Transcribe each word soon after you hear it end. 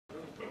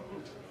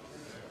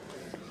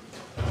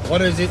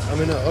What is it? I'm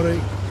in a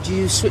hurry. Do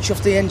you switch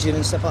off the engine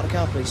and step out of the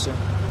car, please, sir?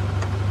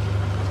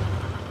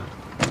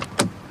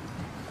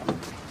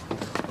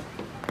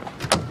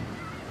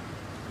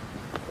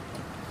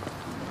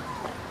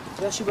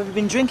 Did I ask you whether you've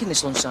been drinking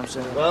this lunchtime,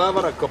 sir? Well, I've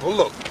had a couple.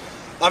 Look,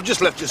 I've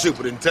just left your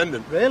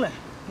superintendent. Really?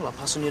 Well, I'll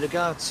pass on your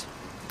regards.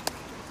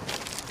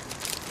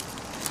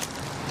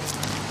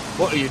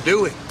 What are you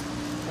doing?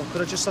 Well,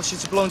 could I just ask you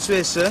to blow into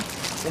here, sir?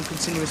 One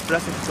continuous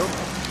breath if it's up.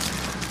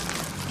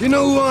 Do you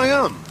know who I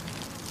am?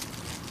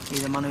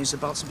 You're the man who's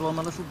about to blow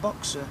my little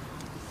box, sir.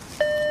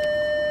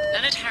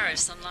 Leonard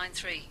Harris on line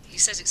 3. He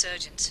says it's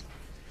urgent.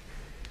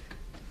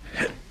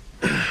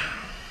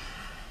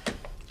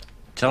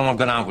 Tell him I've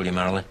gone out with you,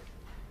 Marilyn.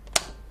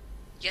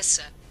 Yes,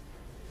 sir.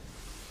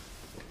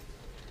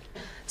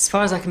 As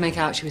far as I can make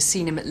out, she was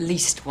seeing him at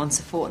least once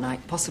a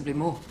fortnight, possibly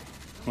more.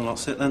 Well,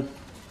 that's it then.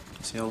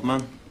 It's the old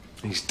man.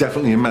 He's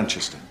definitely in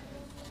Manchester.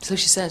 So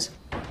she says.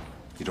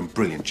 You've done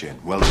brilliant, Jane.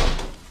 Well done.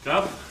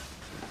 Gov,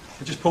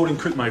 I just pulled in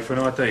Crickmate for an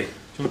ID.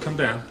 Do you want to come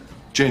down?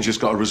 Jane just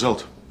got a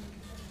result.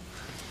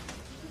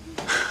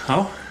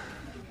 Oh?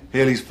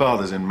 Haley's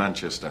father's in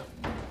Manchester.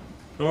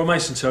 Laura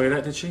Mason tell you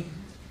that, did she?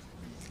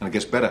 And it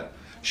gets better.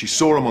 She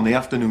saw him on the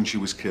afternoon she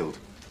was killed.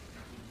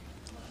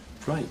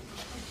 Right.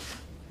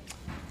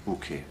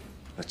 OK,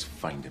 let's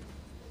find him.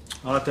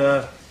 I'd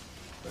better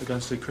go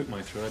and see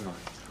Crickmate through, hadn't I?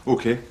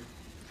 OK.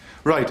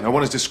 Right, I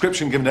want his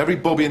description given to every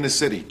bobby in the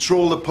city.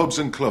 Troll the pubs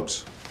and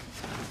clubs.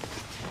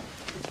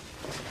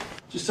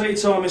 Just take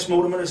your time, Miss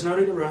Mortimer. There's no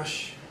need to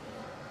rush.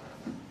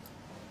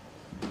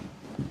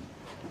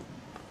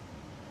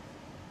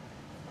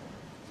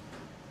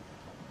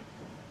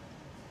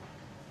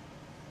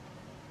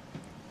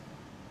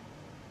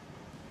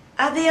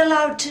 Are they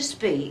allowed to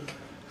speak?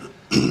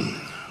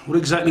 What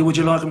exactly would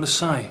you like them to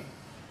say?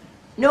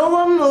 No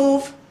one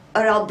move,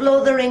 or I'll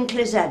blow the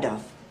wrinkler's head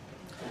off.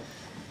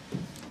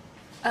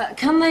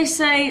 Can they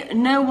say,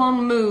 no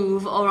one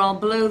move, or I'll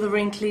blow the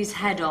wrinkly's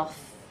head off?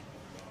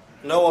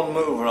 No one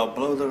move, or I'll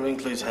blow the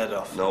wrinkly's head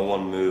off. No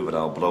one move, or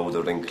I'll blow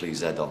the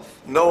wrinkly's head off.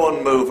 No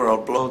one move, or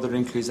I'll blow the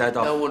wrinkly's head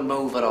off. No one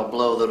move, or I'll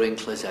blow the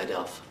wrinkler's head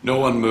off. No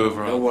one move,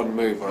 or No one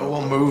move, or No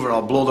one move or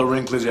I'll blow the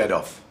wrinkler's head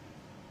off.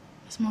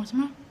 Miss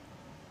Mortimer?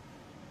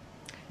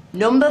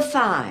 Number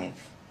 5.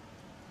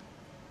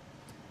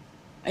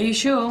 Are you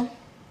sure?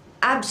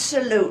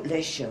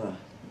 Absolutely sure.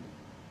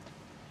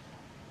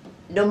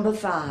 Number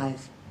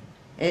 5.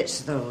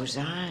 It's those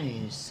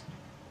eyes.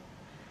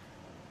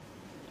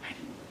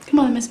 Come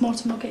on, Miss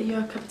Mortimer, I'll get you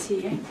a cup of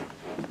tea, eh?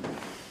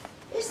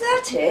 Is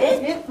that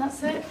it? Yep,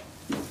 that's it.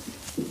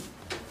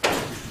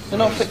 They're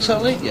not fixed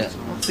that leak yet?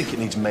 I think it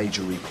needs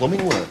major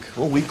replumbing work.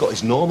 All we've got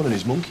is Norman and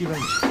his monkey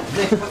wrench.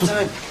 Nick, what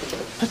time?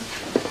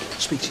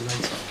 Speak to you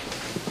later.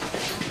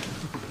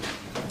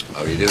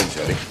 How are you doing,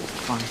 Teddy?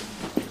 Fine.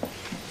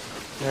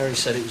 Mary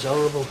said it was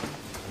horrible.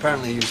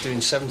 Apparently he was doing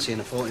 70 in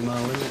a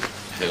 40-mile limit.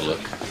 Hey, look.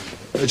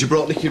 Heard you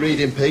brought Nicky Reed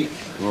in, Pete?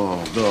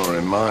 Oh, don't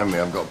remind me.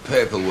 I've got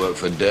paperwork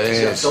for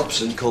days.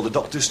 Dobson called the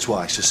doctors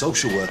twice, a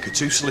social worker,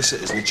 2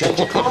 solicitors, and a change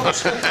of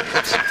clothes. Where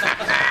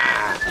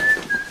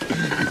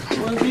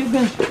have you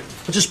been?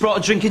 I just brought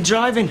a drink and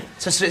driving.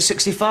 Tested it at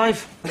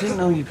 65. I didn't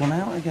know you'd gone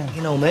out again.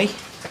 You know me,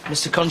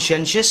 Mr.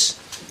 Conscientious.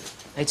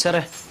 Hey,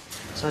 Terry.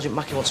 Sergeant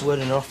Mackey wants a word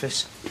in her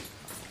office.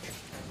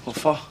 What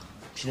for?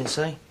 She didn't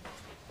say.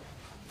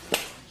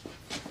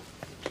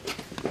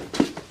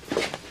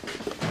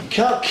 You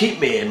can't keep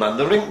me here, man.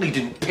 The Wrinkly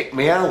didn't pick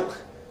me out.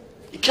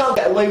 You can't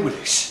get away with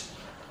this.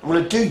 I'm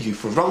going to do you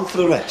for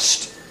wrongful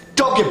arrest,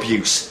 dog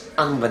abuse,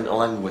 and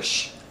mental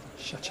anguish.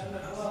 Shut your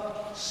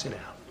mouth. Sit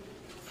down.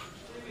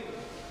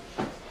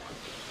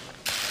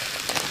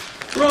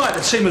 Right,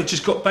 the team have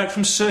just got back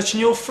from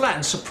searching your flat,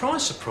 and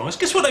surprise, surprise,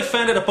 guess what they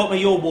found at the bottom of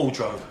your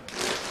wardrobe?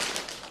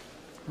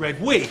 Red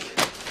wig,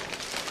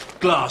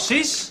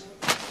 glasses,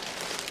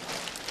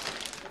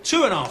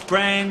 $2.5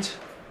 grand,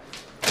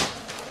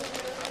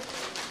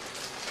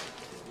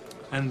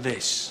 and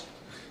this.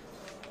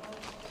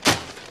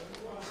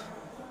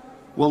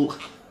 Well,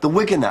 the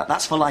wig and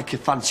that's for like a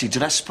fancy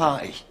dress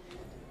party.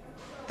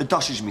 The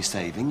dosh is my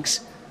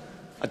savings.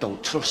 I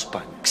don't trust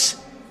banks.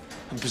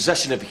 And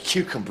possession of a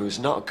cucumber is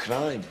not a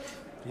crime.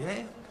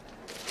 Yeah?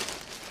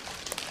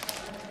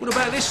 What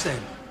about this,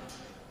 then?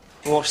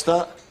 What's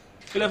that?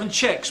 11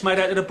 cheques made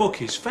out of the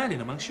bookies, found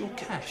in amongst your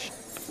cash.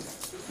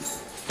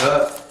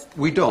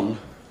 We done?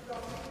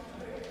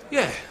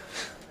 Yeah.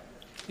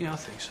 Yeah, I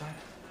think so.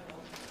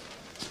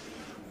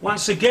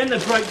 Once again, the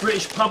great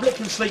British public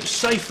can sleep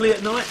safely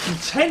at night,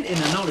 content in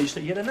the knowledge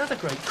that yet another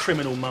great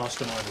criminal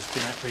mastermind has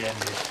been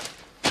apprehended.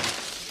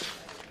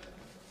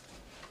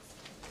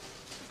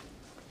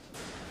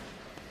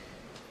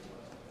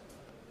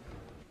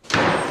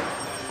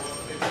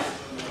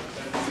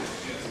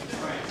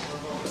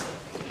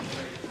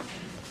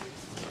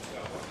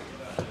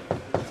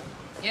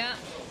 Yeah.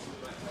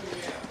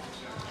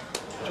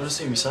 Do you want to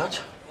see me, Sarge?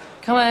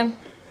 Come on.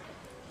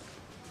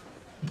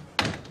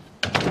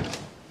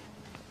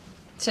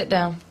 Sit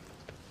down.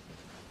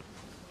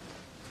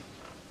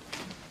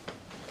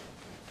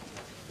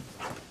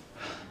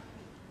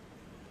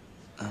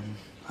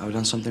 Have we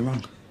done something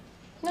wrong?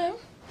 No.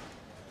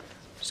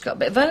 Just got a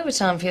bit of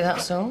overtime for you,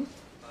 that's all.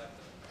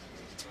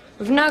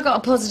 We've now got a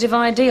positive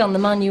ID on the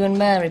man you and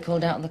Mary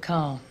pulled out of the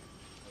car.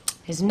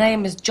 His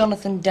name is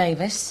Jonathan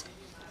Davis.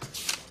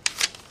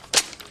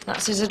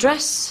 That's his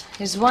address.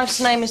 His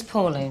wife's name is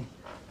Pauline.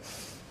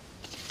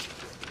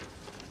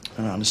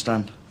 I don't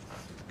understand.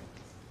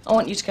 I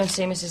want you to go and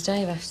see Mrs.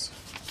 Davis.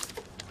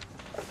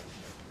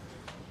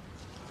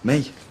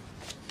 Me?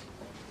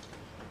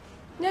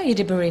 Yeah, you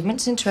did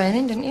bereavements in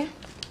training, didn't you?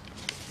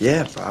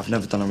 Yeah, but I've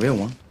never done a real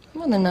one.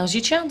 Well, then now's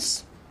your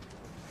chance.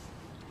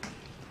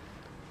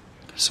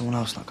 Can someone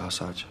else not go,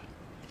 Sarge?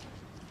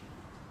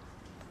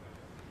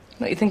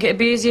 What, you think it'd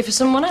be easier for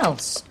someone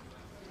else?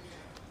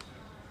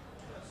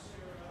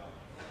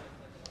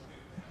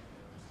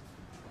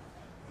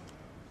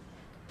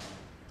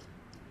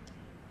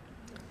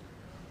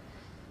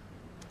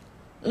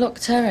 Look,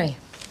 Terry.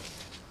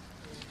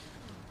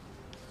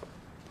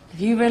 If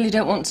you really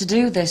don't want to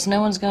do this,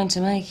 no one's going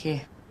to make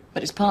you.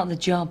 But it's part of the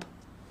job.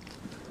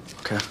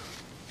 Okay,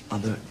 I'll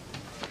do it.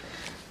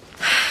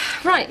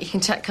 Right, you can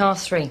take car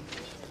 3.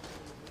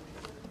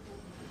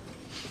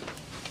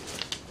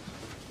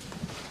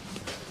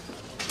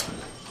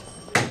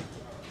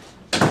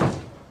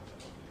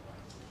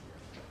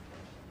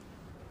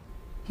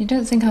 You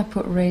don't think I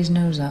put Ray's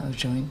nose out of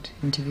joint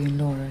interviewing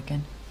Laura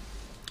again?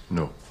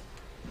 No.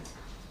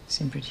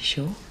 Seem pretty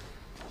sure.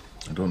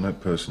 I don't let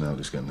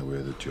personalities get in the way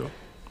of the job.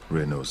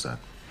 Ray knows that.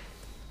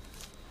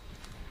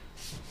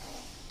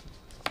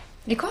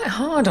 You're quite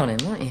hard on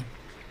him, aren't you?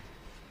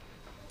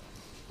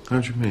 How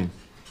do you mean?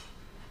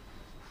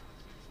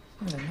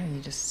 I don't know,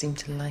 you just seem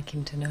to like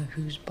him to know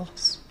who's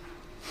boss.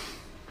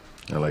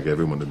 I like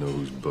everyone to know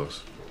who's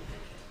boss.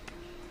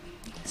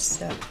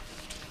 So...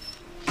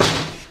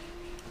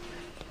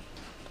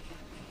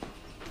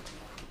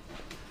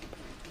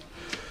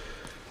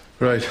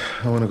 Right,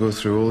 I want to go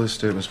through all the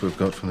statements we've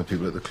got from the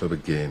people at the club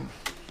again.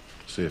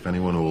 See if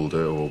anyone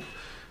older or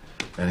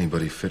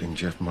anybody fitting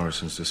Jeff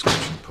Morrison's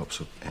description pops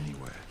up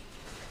anywhere.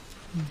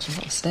 It's a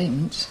lot of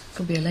statements.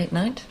 Could be a late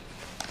night.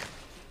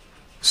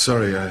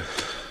 Sorry, I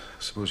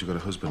suppose you've got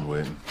a husband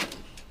waiting.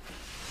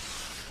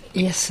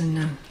 Yes and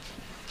no.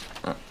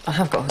 I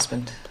have got a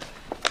husband.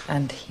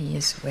 And he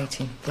is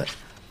waiting, but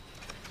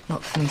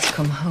not for me to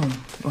come home.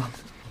 Well,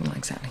 not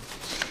exactly.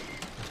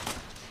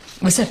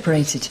 We're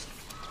separated.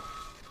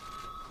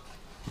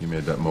 You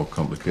made that more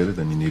complicated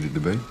than you needed to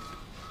be.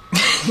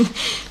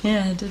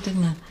 Yeah, I did,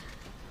 didn't I?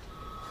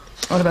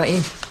 What about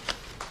you?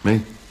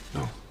 Me?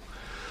 No.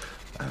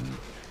 I'm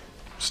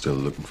still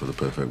looking for the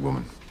perfect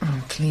woman.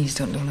 Oh, please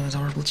don't do one of those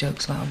horrible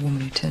jokes about a woman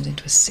who turns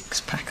into a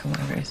six-pack or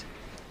whatever it is.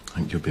 I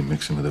think you've been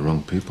mixing with the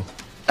wrong people.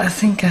 I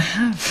think I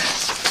have.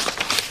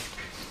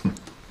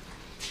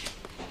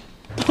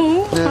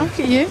 Oh, look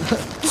at you.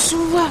 So,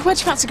 where'd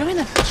you fancy going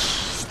then?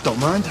 Don't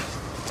mind.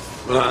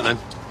 Right then.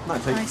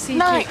 Night, Pete. I see.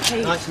 Night,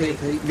 Pete. Night,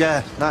 Pete.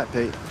 Yeah, night,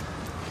 Pete.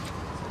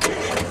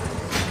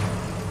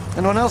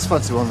 Anyone else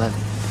fancy one then?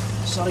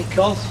 Sorry,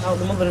 Cole. Out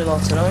with the mother-in-law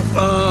tonight.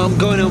 I'm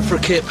going home for a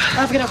kip.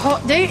 Having a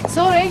hot date,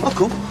 sorry. I'll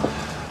come.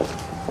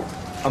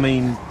 I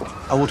mean,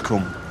 I would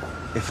come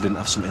if I didn't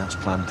have something else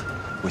planned,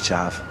 which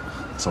I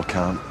have, so I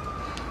can't.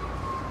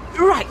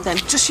 Right then,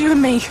 just you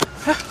and me.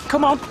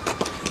 Come on.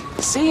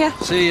 See ya.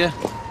 See ya.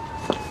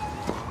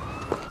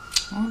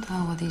 What the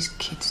hell were these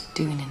kids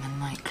doing in a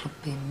nightclub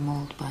being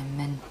mauled by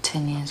men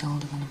 10 years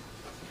older than them?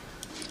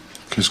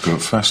 Kids grow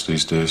up fast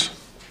these days.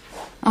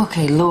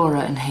 OK, Laura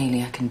and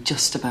Hayley I can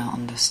just about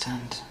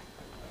understand.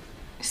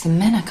 It's the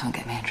men I can't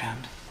get my head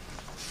round.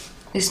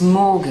 This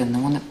Morgan, the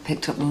one that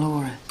picked up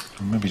Laura.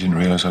 Maybe you didn't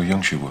realise how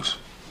young she was.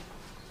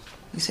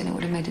 You saying it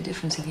would have made a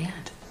difference if he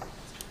had?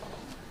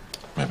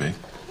 Maybe.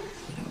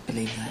 You don't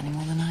believe that any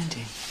more than I do.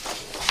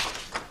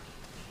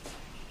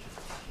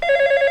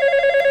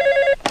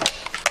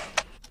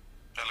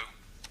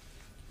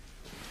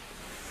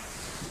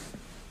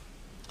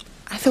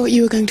 I thought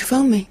you were going to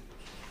phone me.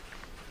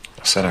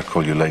 I said I'd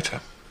call you later.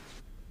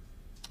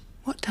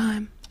 What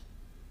time?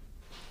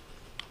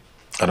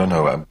 I don't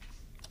know. I'm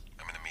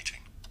in a meeting.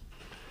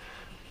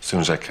 As soon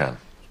as I can.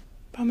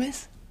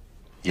 Promise?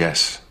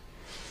 Yes.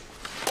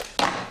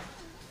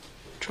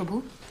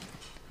 Trouble?